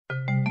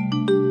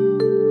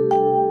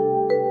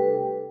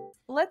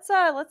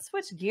let's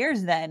switch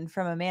gears then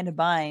from Amanda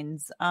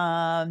Bynes.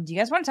 Do you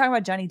guys want to talk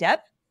about Johnny Depp?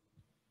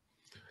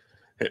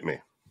 Hit me.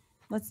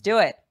 Let's do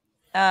it.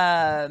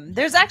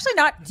 There's actually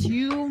not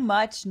too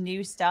much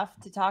new stuff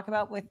to talk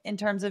about in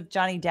terms of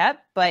Johnny Depp,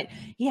 but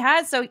he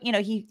has, so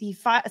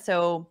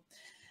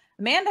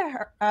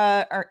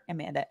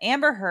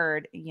Amber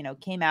Heard,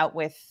 came out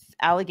with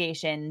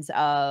allegations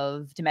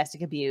of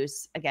domestic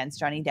abuse against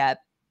Johnny Depp,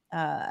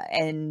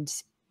 and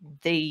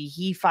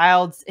he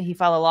filed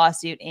a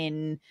lawsuit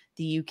in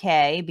the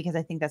UK because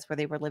I think that's where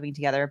they were living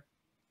together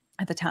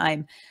at the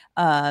time.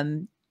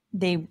 I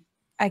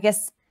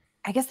guess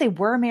they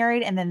were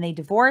married and then they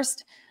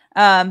divorced.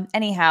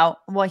 Anyhow,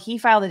 well, he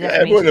filed a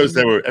defamation.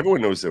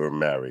 Everyone knows they were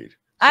married.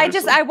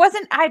 Seriously? I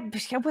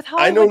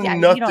know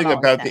nothing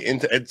about the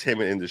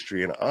entertainment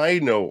industry, and I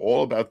know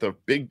all about the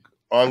big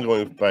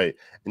ongoing fight.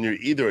 And you're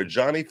either a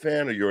Johnny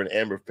fan or you're an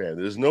Amber fan.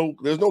 There's no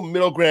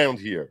middle ground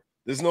here.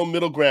 There's no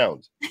middle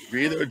ground.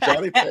 You're either a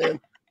Johnny fan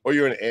or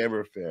you're an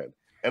Amber fan.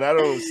 And I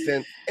don't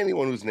understand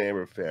anyone who's an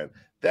Amber fan.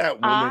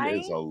 That woman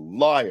is a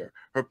liar.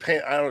 Her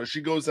pants, I don't know,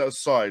 she goes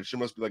outside. She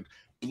must be like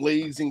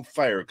blazing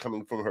fire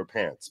coming from her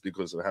pants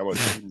because of how much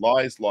she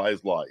lies.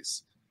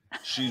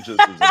 She just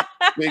is a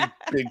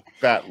big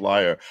fat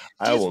liar.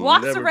 She just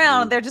walks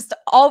around. They're just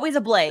always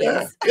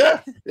ablaze. Yeah.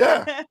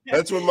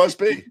 That's what it must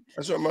be.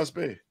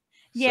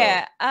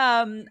 Yeah.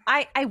 So.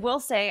 I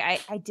will say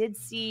I did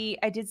see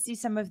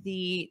some of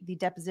the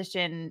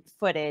deposition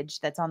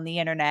footage that's on the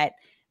internet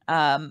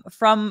from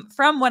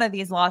one of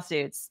these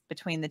lawsuits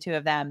between the two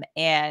of them,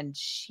 and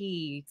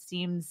she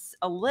seems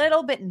a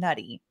little bit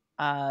nutty.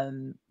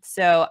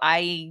 So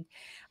I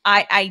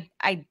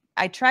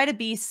try to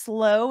be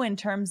slow in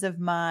terms of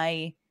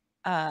my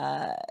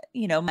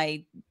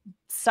my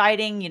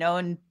citing,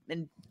 and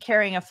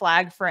carrying a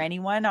flag for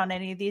anyone on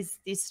any of these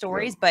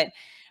stories. Yeah.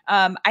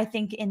 But I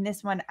think in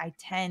this one, I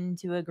tend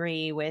to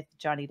agree with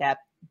Johnny Depp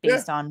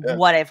based on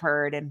what I've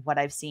heard and what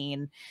I've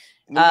seen.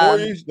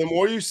 The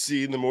more you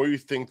see, the more you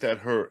think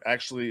that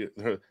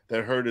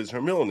that Heard is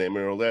her middle name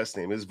and her last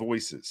name is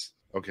Voices.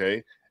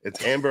 Okay.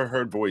 It's Amber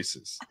Heard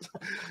Voices.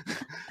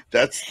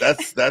 That's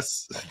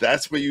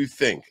what you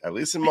think, at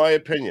least in my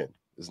opinion.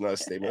 It's not a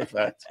statement of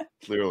fact,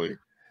 clearly.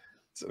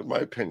 It's in my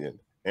opinion,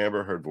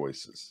 Amber Heard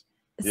Voices.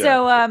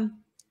 Yeah.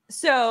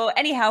 So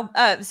anyhow,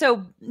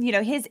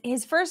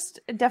 his first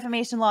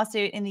defamation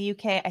lawsuit in the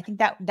UK, I think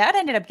that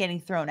ended up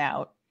getting thrown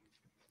out.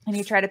 And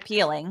he tried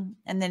appealing,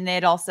 and then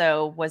it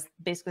also was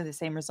basically the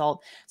same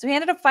result. So he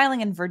ended up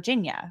filing in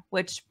Virginia,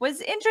 which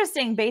was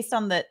interesting based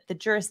on the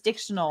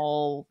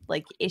jurisdictional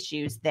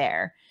issues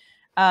there.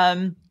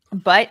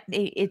 But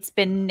it's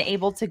been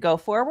able to go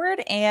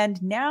forward,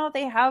 and now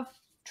they have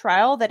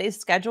trial that is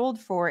scheduled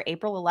for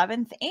April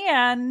 11th.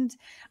 And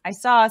I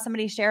saw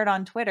somebody shared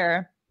on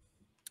Twitter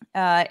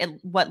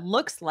what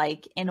looks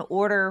like in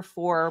order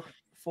for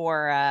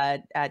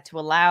to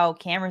allow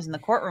cameras in the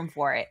courtroom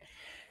for it.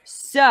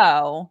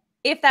 So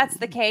if that's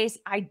the case,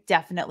 I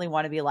definitely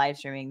want to be live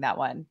streaming that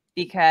one,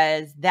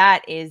 because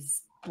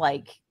that's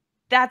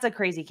a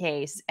crazy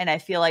case. And I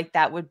feel like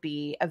that would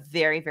be a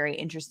very, very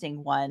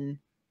interesting one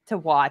to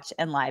watch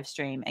and live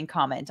stream and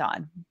comment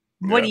on.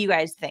 What do you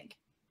guys think?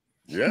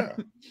 Yeah.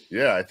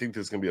 I think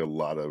there's going to be a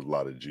lot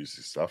of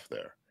juicy stuff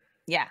there.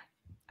 Yeah,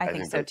 I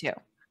think so too.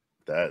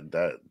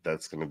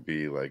 That's going to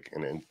be like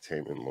an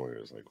entertainment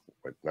lawyer's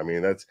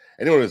that's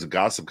anyone who's a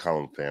gossip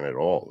column fan at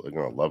all. They're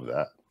going to love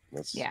that.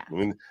 Aside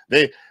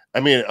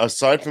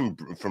from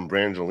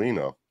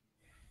Brangelina,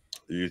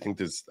 do you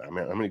think how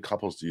many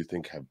couples do you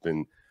think have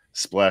been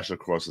splashed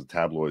across the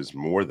tabloids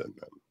more than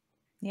them?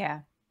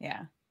 Yeah.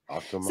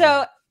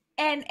 So,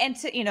 and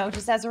to,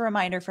 just as a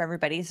reminder for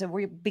everybody, so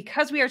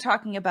because we are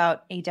talking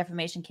about a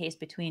defamation case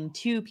between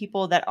two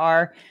people that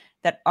are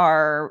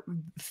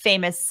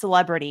famous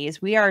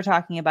celebrities, we are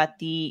talking about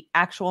the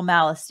actual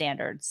malice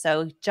standard.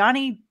 So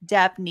Johnny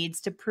Depp needs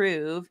to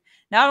prove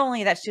not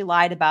only that she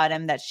lied about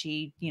him, that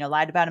she,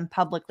 lied about him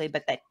publicly,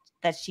 but that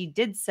she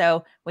did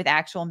so with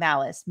actual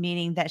malice,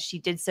 meaning that she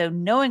did so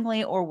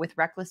knowingly or with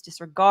reckless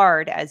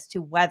disregard as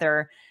to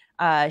whether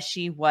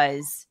she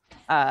was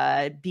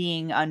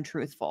being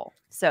untruthful.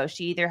 So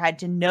she either had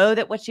to know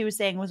that what she was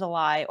saying was a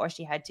lie, or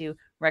she had to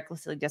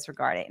recklessly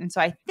disregard it. And so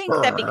I think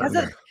that because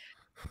of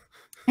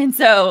And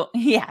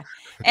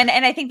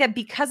I think that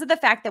because of the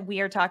fact that we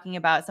are talking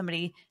about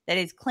somebody that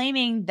is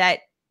claiming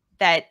that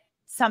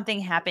something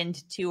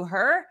happened to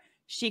her,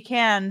 she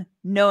can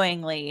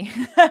knowingly,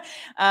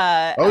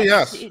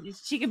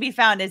 she can be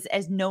found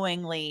as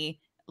knowingly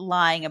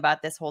lying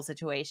about this whole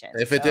situation.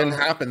 If it didn't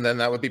happen, then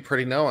that would be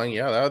pretty knowing.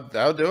 Yeah,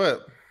 that would do it.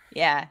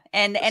 Yeah,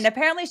 and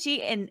apparently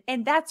she and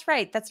that's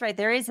right.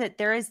 There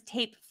is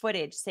tape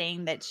footage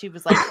saying that she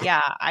was like,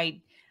 yeah,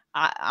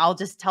 I'll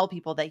just tell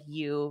people that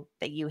you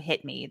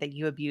hit me, that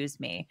you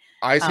abused me.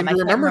 I seem to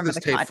remember this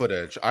tape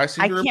footage. I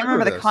can't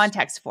remember the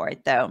context for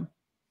it though.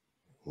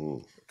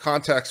 Ooh.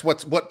 Context.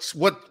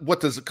 What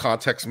does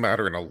context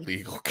matter in a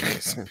legal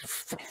case?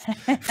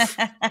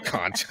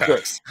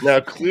 Context.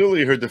 Now,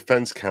 clearly, her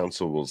defense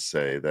counsel will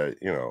say that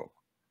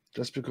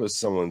just because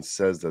someone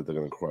says that they're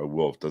going to cry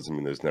wolf doesn't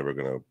mean there's never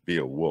going to be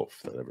a wolf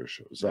that ever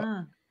shows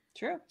up.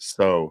 True.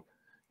 So,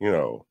 you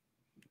know,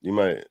 you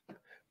might,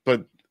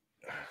 but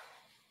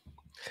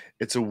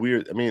it's a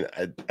weird. I mean,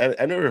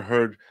 I never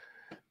heard.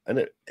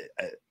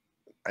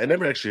 I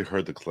never actually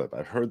heard the clip.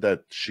 I've heard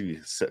that she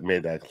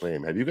made that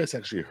claim. Have you guys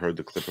actually heard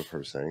the clip of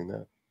her saying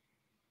that?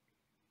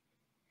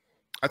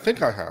 I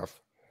think I have.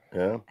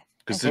 Yeah,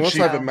 because unless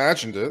I've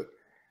imagined it.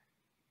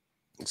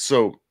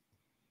 So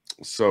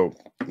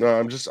no,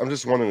 I'm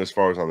just wondering as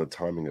far as on the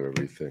timing of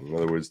everything. In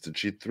other words, did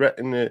she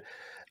threaten it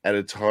at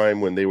a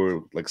time when they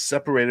were like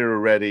separated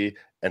already,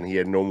 and he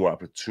had no more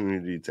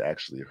opportunity to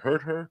actually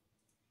hurt her,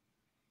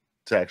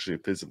 to actually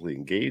physically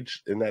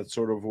engage in that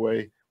sort of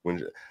way?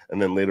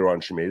 And then later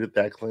on, she made it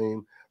that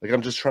claim. Like,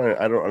 I'm just trying.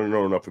 I don't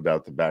know enough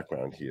about the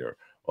background here.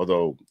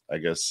 Although I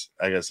guess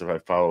if I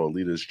follow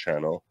Alita's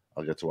channel,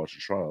 I'll get to watch the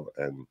trial,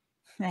 and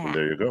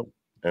there you go.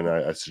 And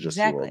I suggest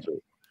you all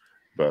do.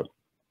 But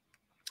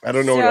I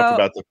don't know enough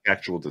about the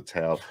actual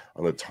detail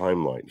on the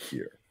timeline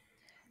here.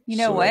 You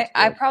know what?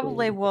 I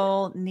probably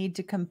will need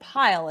to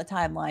compile a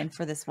timeline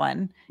for this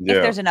one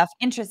if there's enough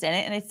interest in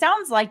it, and it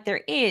sounds like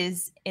there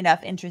is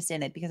enough interest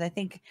in it, because I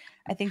think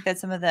that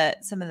some of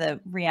the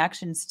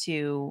reactions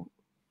to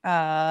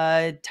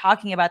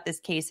talking about this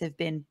case have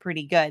been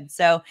pretty good.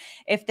 So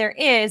if there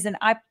is, and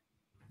I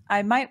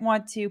might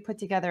want to put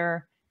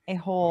together a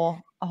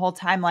whole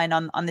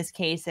timeline on this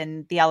case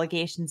and the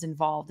allegations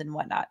involved and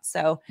whatnot.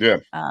 So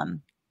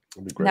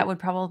that would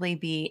probably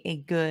be a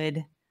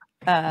good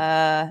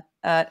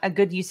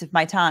use of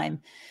my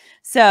time.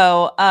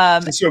 So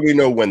so we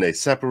know when they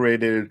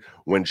separated,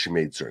 when she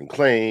made certain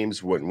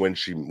claims, when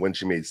she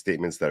made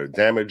statements that are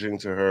damaging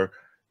to her,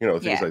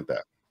 things like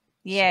that.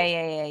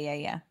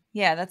 Yeah.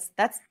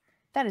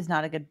 That is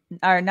not a good,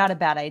 or not a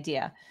bad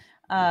idea.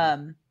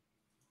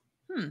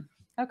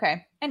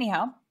 Okay.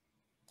 Anyhow,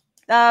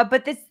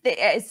 but this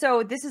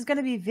is going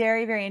to be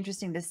very, very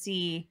interesting to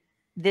see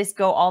this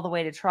go all the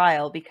way to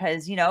trial,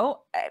 because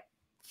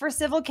for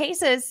civil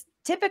cases,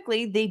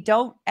 typically they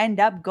don't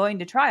end up going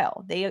to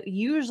trial. They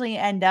usually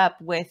end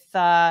up with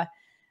some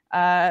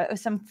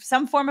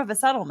form of a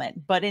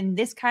settlement. But in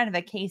this kind of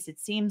a case, it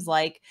seems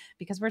like,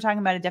 because we're talking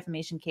about a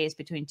defamation case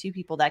between two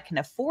people that can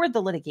afford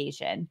the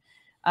litigation,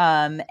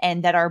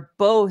 and that are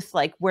both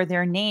like where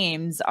their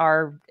names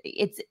are,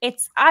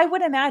 it's I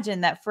would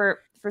imagine that for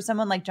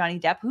someone like Johnny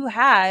Depp, who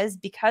has,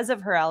 because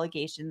of her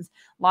allegations,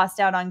 lost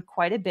out on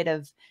quite a bit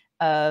of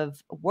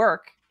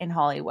work in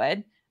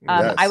Hollywood.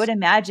 I would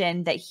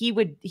imagine that he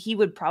would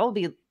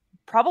probably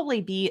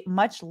be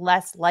much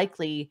less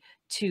likely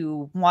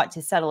to want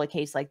to settle a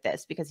case like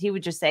this, because he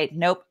would just say,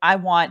 nope, I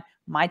want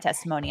my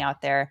testimony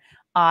out there.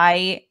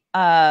 Clean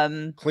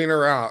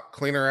her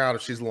out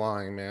if she's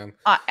lying, man.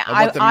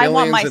 I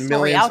want my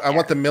story out there. I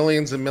want the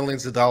millions and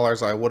millions of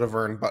dollars I would have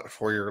earned but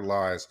for your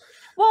lies.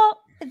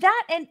 Well,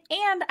 that and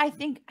I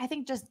think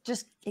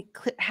just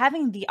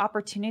having the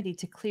opportunity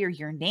to clear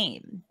your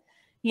name,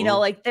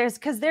 like there's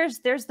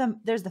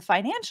the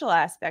financial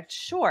aspect,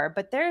 sure,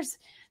 but there's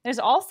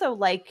also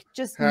like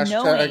just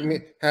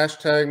knowing.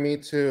 Hashtag me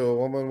too. A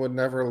woman would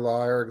never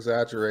lie or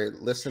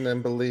exaggerate. Listen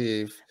and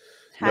believe.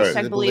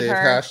 Hashtag believe her.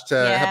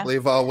 Hashtag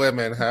believe all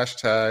women.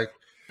 Hashtag.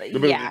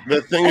 Yeah.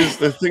 The thing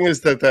is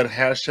that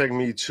hashtag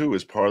me too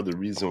is part of the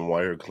reason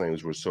why her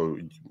claims were so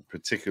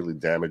particularly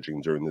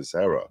damaging during this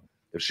era.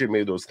 If she had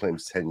made those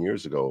claims 10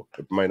 years ago,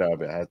 it might not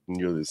have had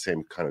nearly the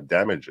same kind of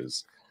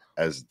damages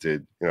as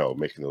did,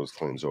 making those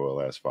claims over the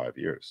last 5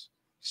 years.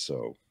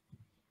 So,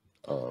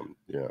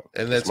 yeah.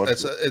 And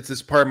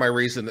it's part of my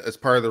reason. It's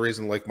part of the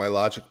reason, like, my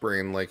logic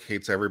brain like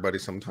hates everybody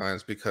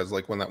sometimes, because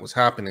like when that was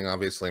happening,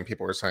 obviously, and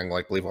people were saying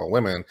like believe all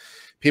women,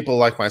 people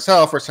like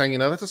myself were saying,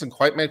 that doesn't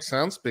quite make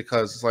sense,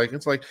 because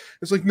it's like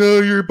no,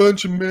 you're a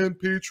bunch of men,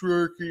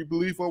 patriarchy,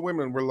 believe all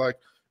women. We're like,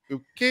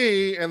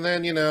 okay, and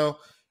then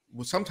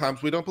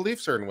sometimes we don't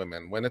believe certain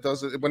women when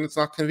it's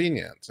not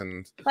convenient.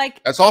 And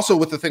like, that's also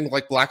with the thing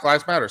like Black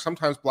Lives Matter.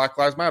 Sometimes Black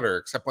Lives Matter,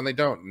 except when they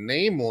don't.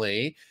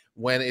 Namely,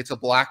 when it's a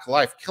black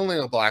life, killing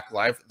a black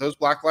life, those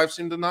black lives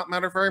seem to not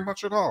matter very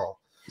much at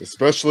all.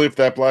 Especially if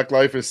that black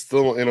life is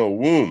still in a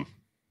womb.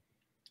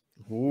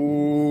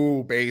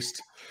 Ooh,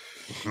 based.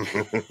 Are we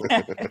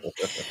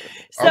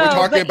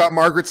talking about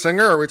Margaret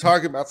Singer? Are we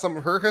talking about some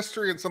of her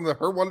history and some of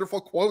her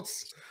wonderful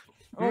quotes?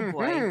 Oh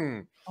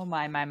boy. Oh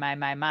my.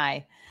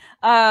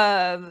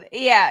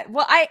 Yeah.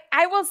 Well,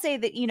 I will say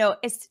that,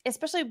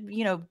 especially,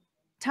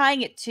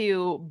 tying it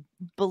to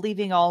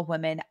believing all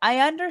women, I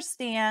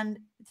understand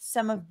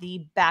some of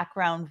the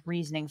background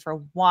reasoning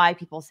for why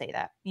people say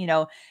that.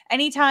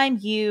 Anytime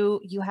you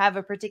have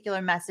a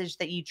particular message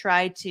that you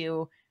try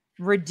to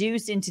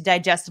reduce into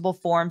digestible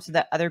form so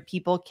that other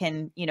people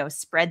can,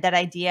 spread that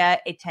idea,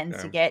 it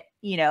tends to get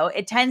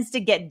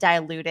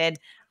diluted.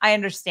 I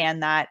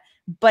understand that.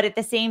 But at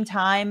the same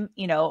time,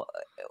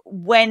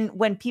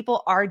 when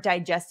people are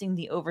digesting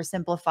the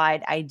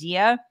oversimplified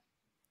idea,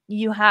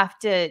 you have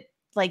to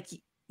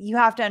you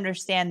have to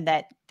understand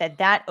that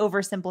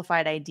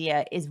oversimplified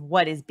idea is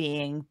what is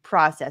being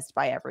processed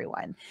by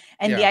everyone.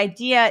 And the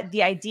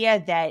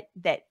idea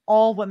that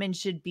all women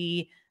should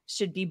be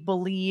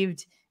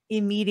believed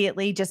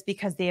immediately just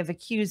because they have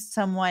accused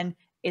someone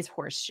is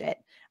horseshit.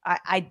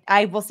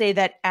 I will say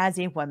that as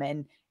a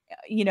woman,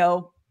 you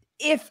know,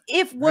 if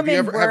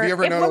women were trustworthy, have you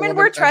ever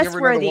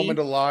known a woman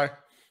to lie?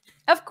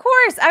 Of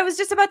course. I was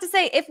just about to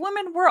say, if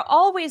women were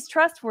always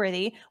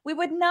trustworthy, we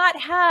would not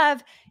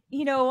have,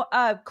 you know,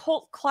 a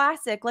cult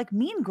classic like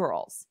Mean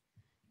Girls.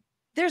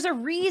 There's a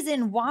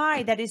reason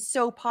why that is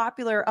so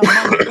popular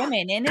among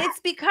women. And it's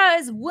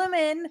because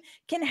women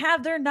can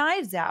have their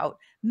knives out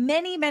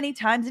many, many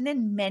times and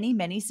in many,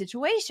 many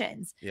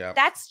situations. Yeah.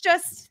 That's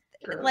just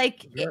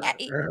like,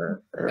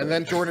 and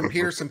then Jordan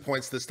Peterson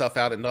points this stuff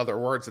out in other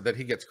words, and then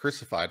he gets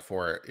crucified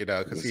for it, you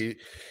know, because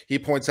he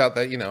points out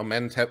that, you know,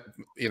 men,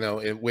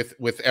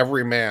 with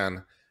every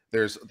man,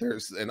 there's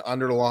an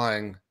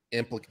underlying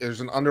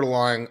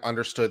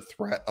understood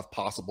threat of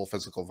possible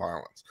physical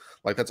violence.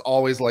 Like that's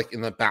always like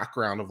in the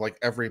background of like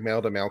every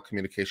male to male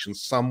communication.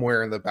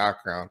 Somewhere in the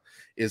background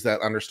is that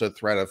understood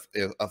threat of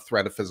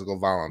physical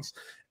violence.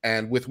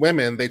 And with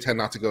women, they tend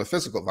not to go with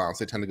physical violence.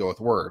 They tend to go with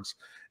words.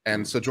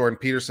 And so Jordan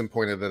Peterson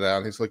pointed it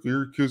out. He's like,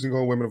 you're accusing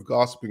all women of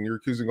gossiping. You're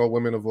accusing all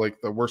women of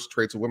like the worst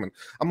traits of women.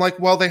 I'm like,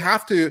 well, they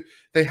have to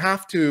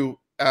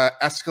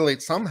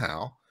escalate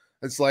somehow.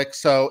 It's like,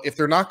 so if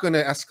they're not going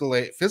to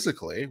escalate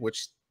physically,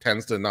 which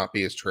tends to not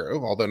be as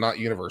true, although not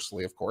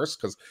universally, of course,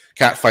 because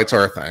cat fights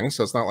are a thing.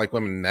 So it's not like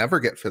women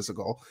never get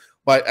physical.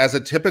 But as a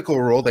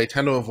typical rule, they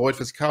tend to avoid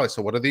physicality.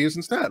 So what do they use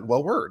instead?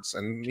 Well, words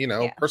and, you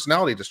know,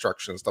 personality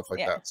destruction and stuff like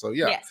that. So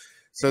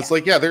So it's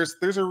like,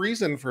 there's a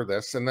reason for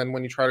this. And then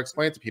when you try to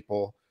explain it to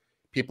people,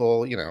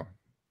 you know,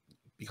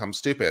 become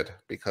stupid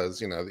because,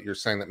 you know, you're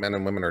saying that men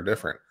and women are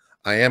different.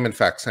 I am, in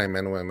fact, saying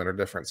men and women are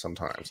different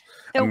sometimes.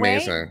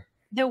 Amazing.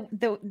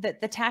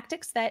 The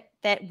tactics that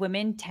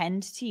women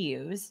tend to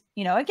use,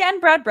 you know, again,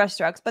 broad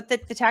brushstrokes, but the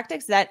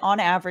tactics that on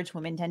average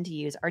women tend to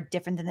use are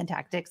different than the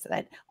tactics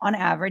that on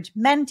average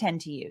men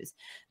tend to use.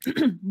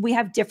 We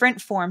have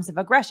different forms of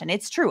aggression.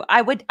 It's true.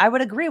 I would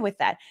agree with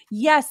that.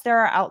 Yes, there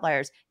are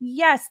outliers.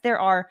 Yes, there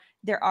are,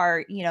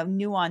 you know,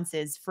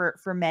 nuances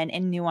for men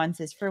and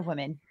nuances for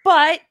women.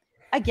 But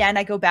again,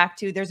 I go back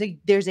to there's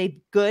a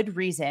good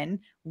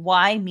reason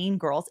why Mean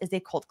Girls is a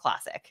cult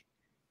classic.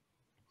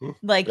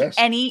 Like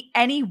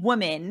any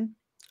woman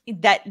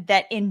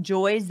that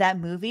enjoys that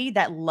movie,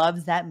 that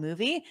loves that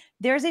movie,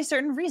 there's a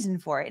certain reason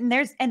for it.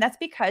 And that's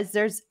because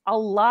there's a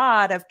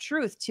lot of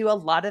truth to a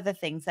lot of the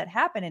things that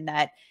happen in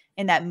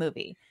that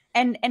movie.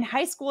 And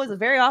high school is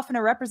very often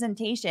a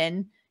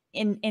representation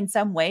in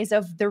some ways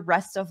of the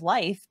rest of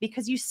life,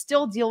 because you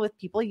still deal with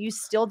people, you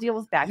still deal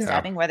with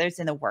backstabbing, whether it's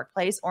in the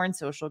workplace or in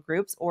social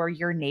groups or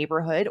your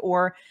neighborhood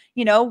or,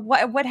 you know,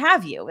 what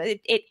have you.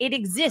 It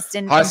exists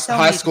in high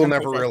places. school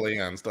never really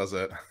ends, does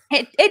it?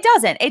 It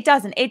doesn't.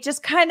 It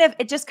just kind of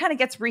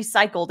gets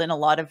recycled in a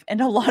lot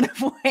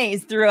of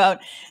ways throughout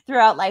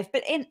life.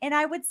 But and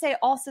I would say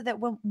also that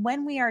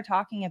when we are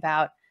talking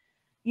about,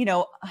 you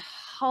know,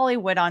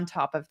 Hollywood on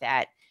top of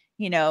that,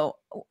 you know,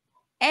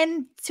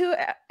 and to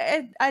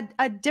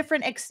a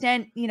different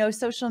extent, you know,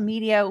 social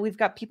media, we've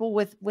got people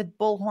with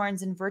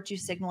bullhorns and virtue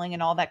signaling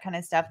and all that kind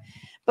of stuff.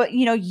 But,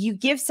 you know, you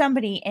give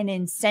somebody an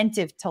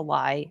incentive to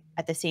lie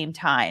at the same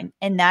time.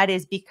 And that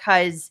is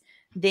because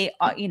they,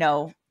 you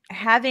know,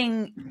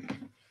 having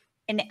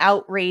an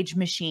outrage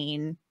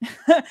machine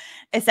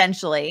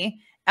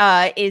essentially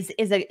is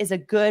a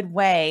good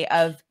way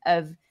of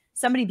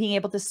somebody being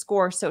able to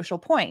score social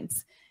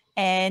points.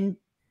 And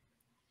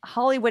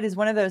Hollywood is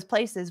one of those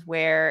places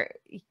where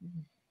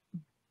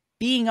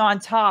being on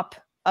top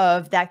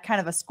of that kind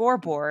of a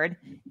scoreboard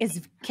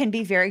can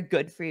be very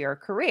good for your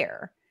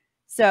career.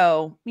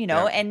 So, you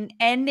know, and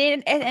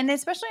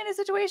especially in a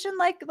situation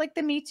like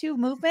the Me Too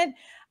movement,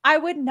 I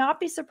would not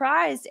be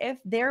surprised if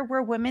there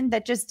were women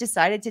that just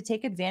decided to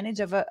take advantage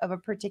of a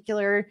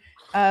particular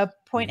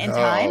point in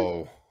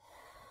time.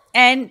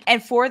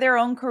 And for their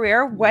own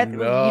career, whether you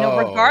know,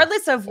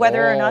 regardless of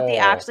whether or not they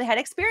actually had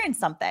experienced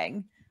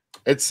something.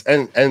 It's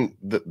and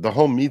the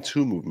whole Me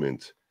Too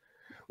movement,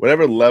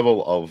 whatever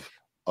level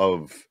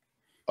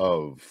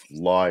of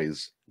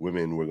lies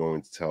women were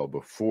going to tell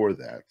before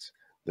that,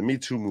 the Me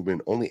Too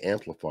movement only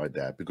amplified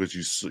that, because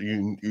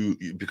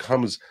it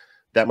becomes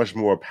that much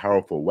more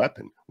powerful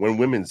weapon when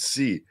women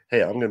see,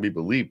 hey, I'm going to be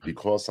believed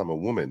because I'm a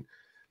woman.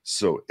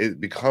 So it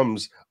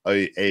becomes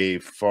a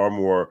far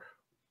more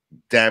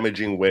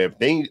damaging way of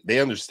they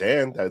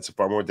understand that it's a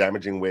far more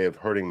damaging way of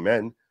hurting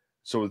men.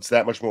 So it's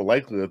that much more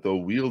likely that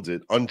they'll wield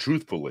it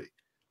untruthfully.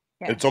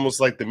 Yeah. It's almost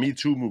like the Me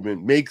Too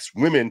movement makes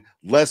women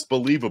less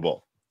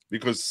believable,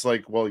 because it's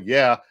like, well,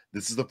 yeah,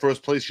 this is the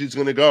first place she's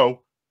going to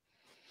go.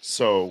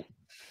 So,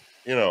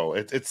 you know,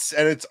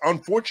 it's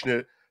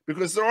unfortunate,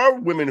 because there are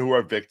women who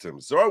are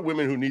victims. There are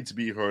women who need to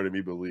be heard and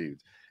be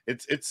believed.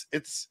 It's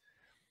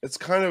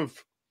kind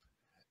of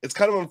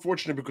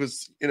unfortunate,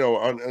 because, you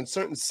know, in a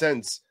certain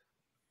sense,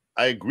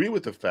 I agree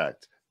with the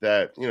fact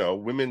that, you know,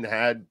 women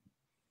had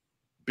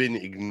been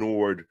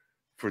ignored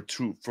for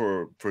too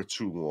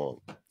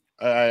long.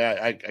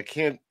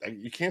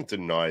 You can't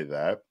deny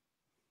that.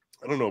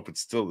 I don't know if it's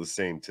still the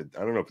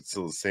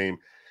same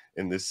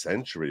in this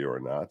century or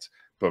not,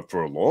 but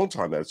for a long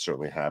time that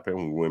certainly happened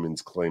when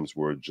women's claims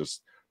were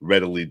just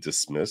readily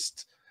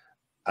dismissed.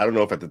 I don't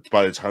know if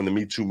by the time the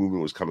Me Too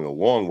movement was coming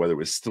along, whether it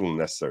was still a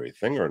necessary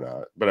thing or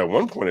not. But at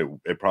one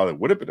point, it probably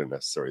would have been a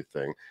necessary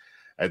thing.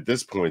 At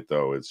this point,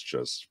 though, it's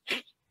just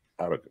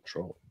out of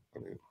control. I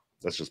mean,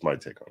 that's just my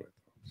take on it.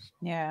 So,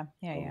 yeah.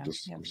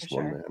 Just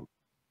one man.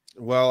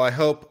 Well, I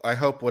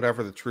hope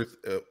whatever the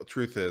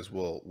truth is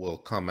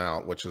will come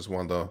out, which is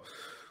one of the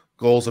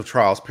goals of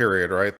trials. Period. Right?